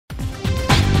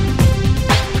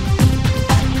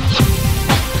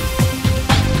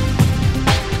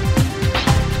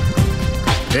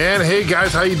And hey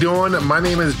guys, how you doing? My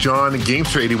name is John,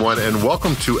 Gamester81, and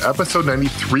welcome to episode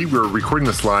 93. We're recording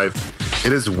this live.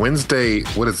 It is Wednesday,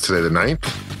 what is today, the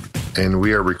 9th? And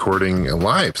we are recording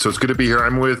live. So it's good to be here.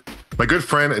 I'm with my good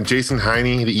friend, Jason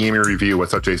Heine, the EMA Review.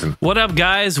 What's up, Jason? What up,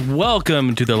 guys?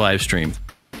 Welcome to the live stream.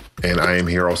 And I am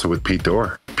here also with Pete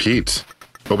Dorr. Pete,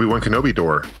 Obi-Wan Kenobi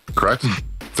Dorr, correct? Is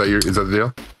that the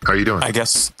deal? How are you doing? I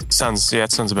guess it sounds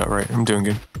about right. I'm doing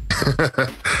good.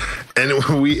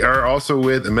 And we are also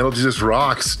with Metal Jesus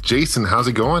Rocks. Jason, how's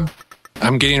it going?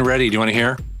 I'm getting ready. Do you want to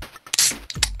hear?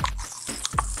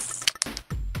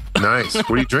 Nice.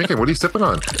 What are you drinking? What are you sipping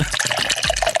on?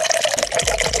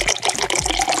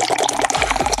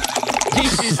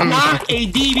 This is not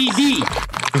a DVD.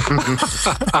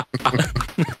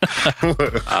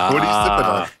 What are you sipping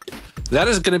on? That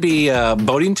is going to be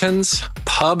Boddington's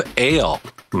Pub Ale.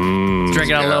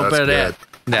 Drinking a little bit of that.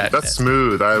 That's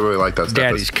smooth. I really like that stuff.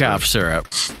 Daddy's cough syrup.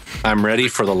 I'm ready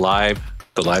for the live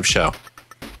show.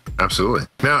 Absolutely.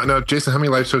 Now, Jason, how many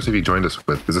live shows have you joined us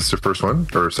with? Is this your first one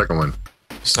or second one?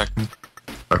 Second.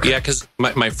 Okay. Yeah, because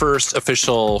my first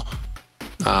official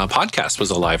podcast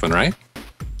was a live one, right?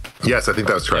 Yes, I think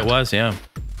that was correct. It was, yeah.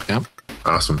 Yeah.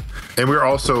 Awesome. And we're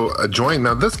also joined.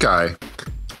 Now, this guy,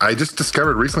 I just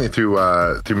discovered recently through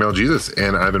Metal Jesus,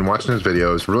 and I've been watching his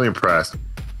videos, really impressed.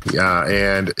 Yeah,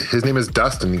 and his name is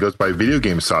Dustin. He goes by Video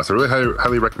Game Sauce. I really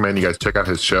highly recommend you guys check out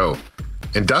his show.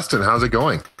 And Dustin, how's it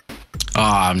going?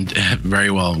 I'm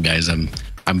very well, guys. I'm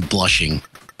blushing.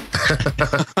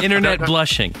 Internet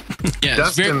blushing. Yeah, Dustin,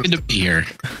 it's very good to be here.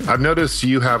 I've noticed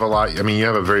you have a lot. I mean, you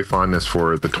have a very fondness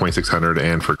for the 2600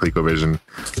 and for ColecoVision.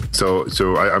 So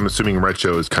I'm assuming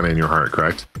Retro is kind of in your heart,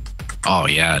 correct? Oh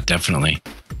yeah, definitely.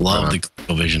 Love the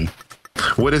ColecoVision.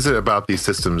 What is it about these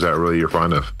systems that really you're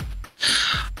fond of?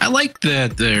 I like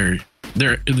that they're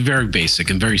very basic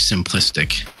and very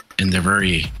simplistic, and they're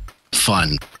very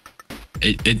fun.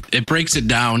 It breaks it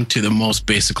down to the most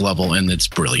basic level, and it's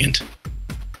brilliant.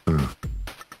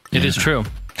 It is true.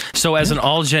 So as an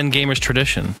all-gen gamer's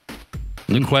tradition,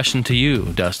 the question to you,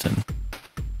 Dustin,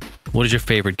 what is your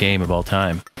favorite game of all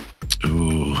time?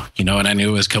 Ooh, you know what? I knew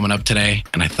it was coming up today,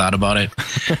 and I thought about it.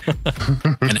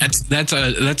 And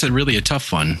that's really a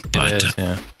tough one. But it is,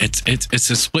 yeah.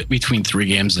 It's a split between three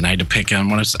games, and I had to pick. I'm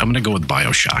gonna go with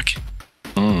BioShock.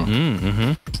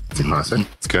 It's a classic.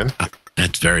 It's good.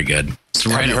 That's very good.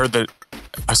 So Have you heard the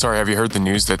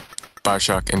news that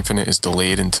BioShock Infinite is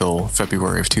delayed until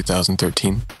February of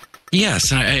 2013?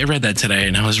 Yes, I read that today,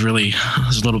 and I was a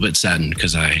little bit saddened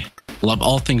because I love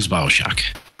all things BioShock.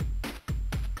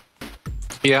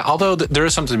 Yeah, although there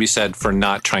is something to be said for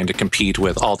not trying to compete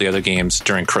with all the other games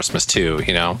during Christmas too,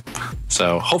 you know?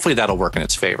 So hopefully that'll work in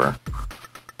its favor.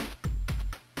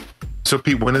 So,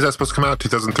 Pete, when is that supposed to come out?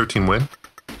 2013 when?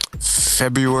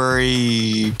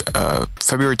 February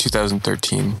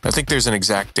 2013. I think there's an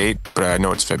exact date, but I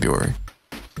know it's February.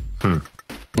 Now,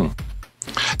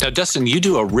 Dustin, you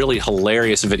do a really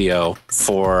hilarious video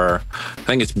for, I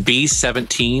think it's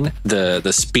B17,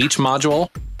 the speech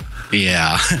module.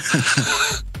 Yeah.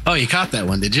 Oh, you caught that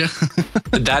one, did you?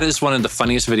 That is one of the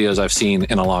funniest videos I've seen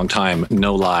in a long time.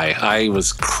 No lie. I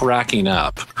was cracking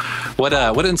up. What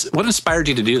inspired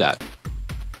you to do that?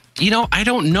 You know, I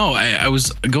don't know. I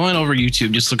was going over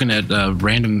YouTube, just looking at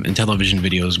random Intellivision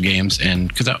videos, games, and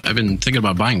because I've been thinking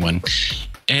about buying one,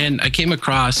 and I came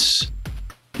across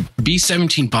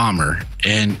B-17 Bomber,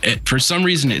 and for some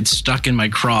reason it stuck in my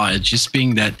craw. It's just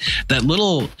being that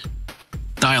little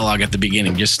dialogue at the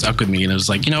beginning just stuck with me, and it was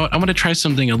like, you know what, I'm going to try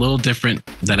something a little different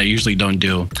that I usually don't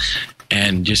do,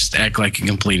 and just act like a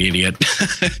complete idiot.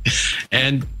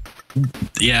 And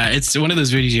yeah, it's one of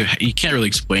those videos you can't really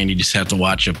explain. You just have to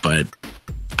watch it. But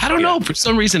I don't know. For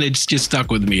some reason, it's just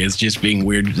stuck with me. It's just being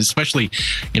weird, especially,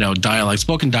 you know,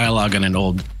 spoken dialogue on an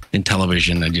old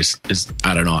Intellivision.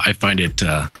 I don't know. I find it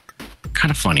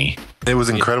kind of funny. It was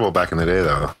incredible back in the day,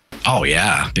 though. Oh,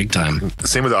 yeah. Big time.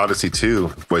 Same with the Odyssey 2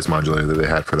 voice modulator that they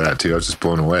had for that, too. I was just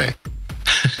blown away.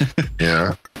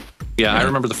 Yeah. Yeah, I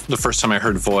remember the first time I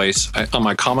heard voice on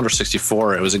my Commodore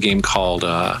 64. It was a game called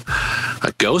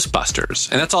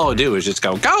Ghostbusters, and that's all I would do is just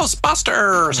go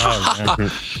Ghostbusters,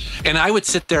 and I would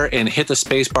sit there and hit the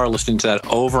space bar listening to that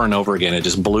over and over again. It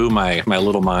just blew my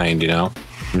little mind, you know.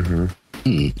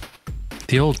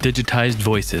 The old digitized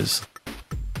voices.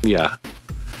 Yeah.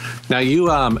 Now you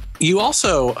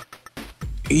also.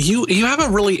 You have a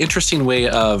really interesting way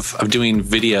of doing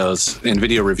videos and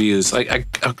video reviews. I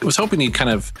was hoping you'd kind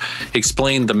of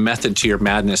explain the method to your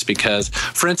madness because,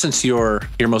 for instance, your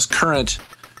most current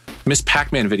Miss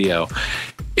Pac-Man video,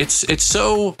 it's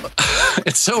so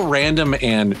it's so random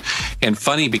and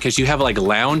funny because you have like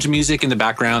lounge music in the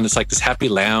background. It's like this happy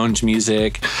lounge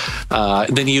music.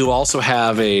 Then you also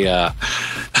have a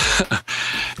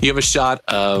you have a shot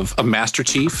of a Master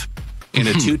Chief in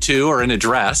a tutu or in a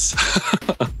dress.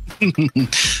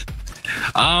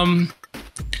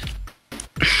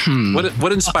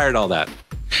 What inspired all that?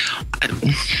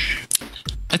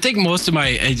 I think most of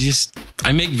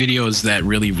I make videos that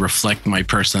really reflect my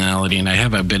personality, and I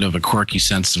have a bit of a quirky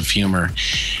sense of humor.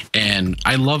 And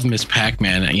I love Miss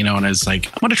Pac-Man, you know, and I was like,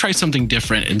 I want to try something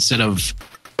different instead of,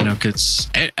 you know, because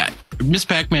Miss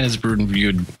Pac-Man has been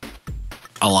reviewed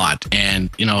a lot. And,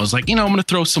 you know, I was like, you know, I'm going to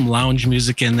throw some lounge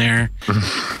music in there.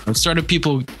 And started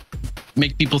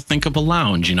make people think of a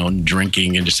lounge, you know,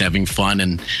 drinking and just having fun.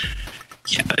 And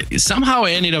yeah, somehow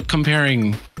I ended up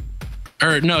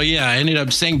I ended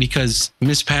up saying because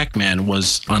Miss Pac-Man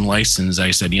was unlicensed, I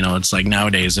said, you know, it's like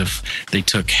nowadays if they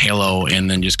took Halo and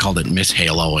then just called it Miss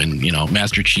Halo and, you know,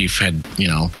 Master Chief had, you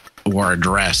know, wore a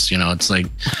dress, you know, it's like,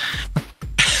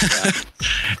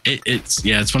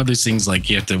 it's one of those things like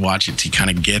you have to watch it to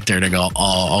kind of get there to go,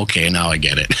 oh, okay, now I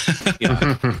get it.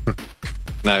 Yeah.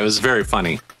 No, it was very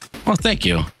funny. Well, thank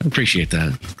you. I appreciate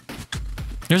that.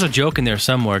 There's a joke in there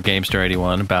somewhere, Gamester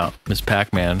 81, about Miss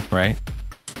Pac-Man, right?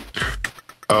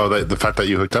 Oh, the fact that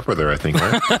you hooked up with her, I think,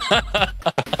 right?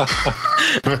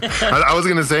 I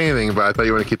wasn't going to say anything, but I thought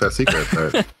you wanted to keep that secret.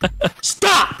 But...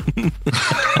 Stop!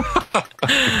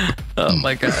 Oh,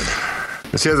 my God.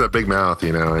 She has a big mouth,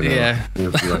 you know. Yeah.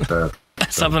 You like that.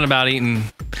 Something about eating.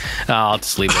 Oh, I'll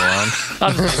just leave it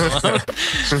alone.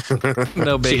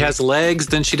 No big. She has legs,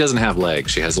 then she doesn't have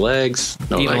legs. She has legs.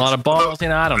 No eating legs. a lot of balls. You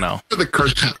know, I don't know.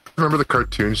 Remember the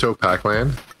cartoon show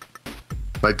Pac-Man?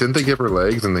 Like, didn't they give her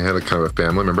legs and they had a kind of a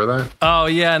family? Remember that? Oh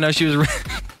yeah, no, she was.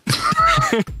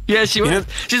 Yeah, she was. You know,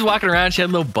 she's walking around. She had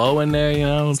a little bow in there, you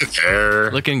know,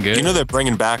 looking good. You know they're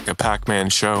bringing back a Pac-Man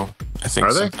show. I think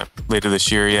Are they? later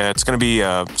this year. Yeah, it's gonna be.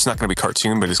 It's not gonna be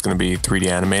cartoon, but it's gonna be 3D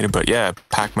animated. But yeah,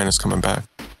 Pac-Man is coming back.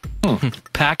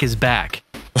 Pac is back.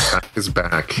 Pac is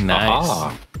back. Nice.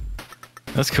 Ah,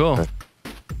 That's cool.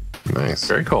 Nice.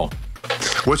 very cool.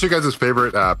 What's your guys'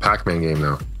 favorite Pac-Man game,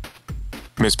 though?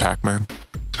 Miss Pac-Man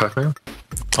Pac-Man?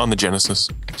 on the Genesis.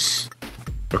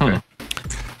 Okay.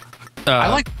 I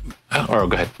like. Oh,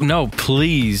 go ahead. No,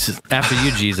 please. After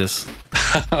you, Jesus.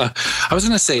 I was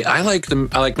going to say I like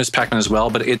Miss Pac-Man as well,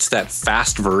 but it's that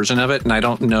fast version of it, and I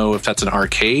don't know if that's an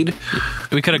arcade.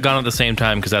 We could have gone at the same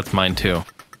time because that's mine too.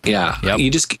 Yeah, Yep.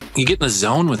 you get in the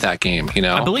zone with that game. You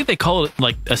know, I believe they call it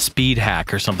like a speed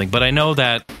hack or something, but I know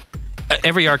that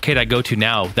every arcade I go to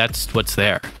now, that's what's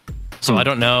there. So I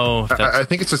don't know if that's... I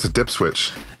think it's just a dip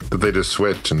switch that they just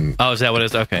switch. And Oh, is that what it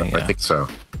is? Okay, yeah. I think so.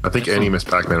 I think any Miss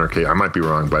Pac-Man arcade, I might be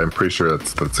wrong, but I'm pretty sure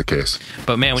that's the case.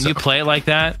 But man, when you play it like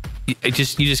that, you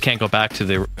just can't go back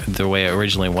to the way it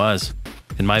originally was,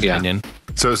 in my opinion.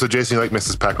 So Jason, you like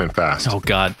Mrs. Pac-Man fast? Oh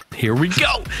God, here we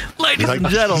go, ladies and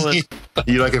gentlemen.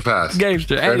 You like it fast?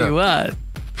 Gamester, Fair hey, enough. what?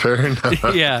 Fair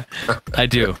enough. Yeah, I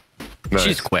do. Nice.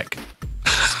 She's quick.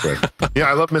 Quick. Yeah,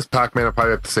 I love Miss Pac-Man. I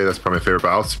probably have to say that's probably my favorite, but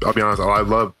I'll be honest, I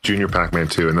love Junior Pac-Man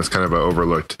too, and that's kind of an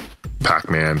overlooked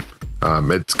Pac-Man.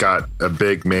 It's got a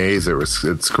big maze.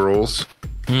 It scrolls,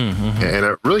 and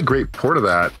a really great port of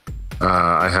that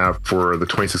I have for the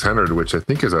 2600, which I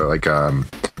think is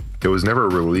it was never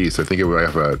released. I think it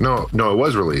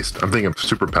was released. I'm thinking of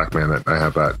Super Pac-Man that I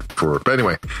have that for. But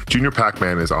anyway, Junior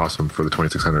Pac-Man is awesome for the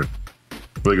 2600.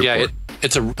 Really good port.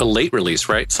 It's a late release,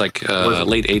 right? It's like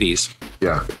late 80s.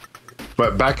 Yeah.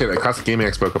 But back at a Classic Gaming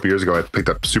Expo a couple years ago, I picked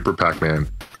up Super Pac-Man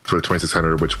for the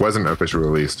 2600, which wasn't officially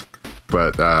released.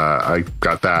 But I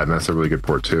got that, and that's a really good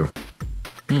port, too.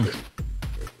 How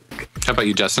about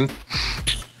you, Justin?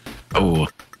 Oh,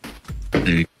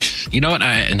 you know what?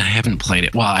 I haven't played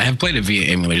it. Well, I have played it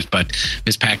via emulators, but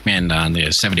Miss Pac-Man on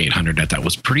the 7800, I thought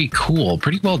was pretty cool.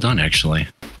 Pretty well done, actually.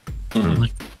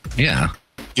 Yeah.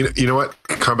 You know what?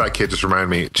 Combat Kid just reminded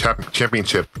me.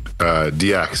 Championship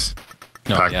DX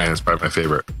Pac-Man is probably my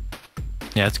favorite.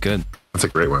 Yeah, it's good. That's a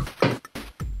great one.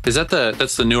 Is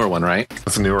that's the newer one, right?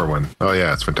 That's a newer one. Oh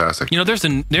yeah, it's fantastic. You know, there's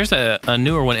a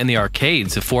newer one in the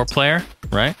arcades, a 4-player,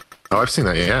 right? Oh, I've seen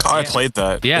that. Yeah. Oh, I played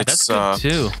that. Yeah, It's, that's good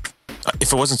too.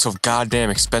 If it wasn't so goddamn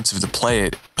expensive to play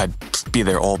it, I'd be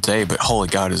there all day. But holy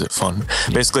God, is it fun!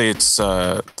 Basically, it's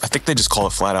I think they just call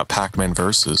it flat out Pac-Man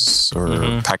Versus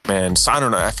or Pac-Man. I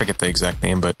don't know. I forget the exact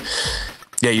name, but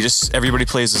yeah, everybody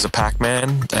plays as a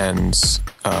Pac-Man, and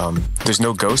there's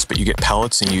no ghost, but you get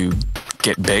pellets and you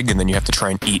get big, and then you have to try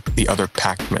and eat the other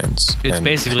Pac-Mans. It's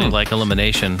basically like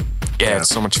elimination. Yeah, it's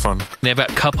so much fun. They've got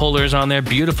cup holders on there.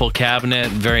 Beautiful cabinet.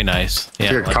 Very nice.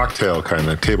 Yeah, It's like a cocktail kind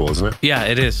of table, isn't it? yeah,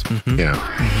 it is. Mhm. Yeah.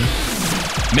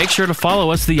 Make sure to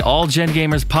follow us, the All Gen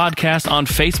Gamers podcast, on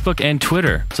Facebook and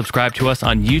Twitter. Subscribe to us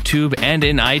on YouTube and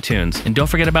in iTunes. And don't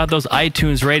forget about those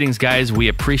iTunes ratings, guys. We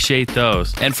appreciate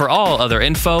those. And for all other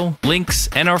info, links,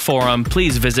 and our forum,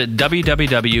 please visit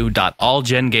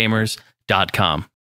www.allgengamers.com.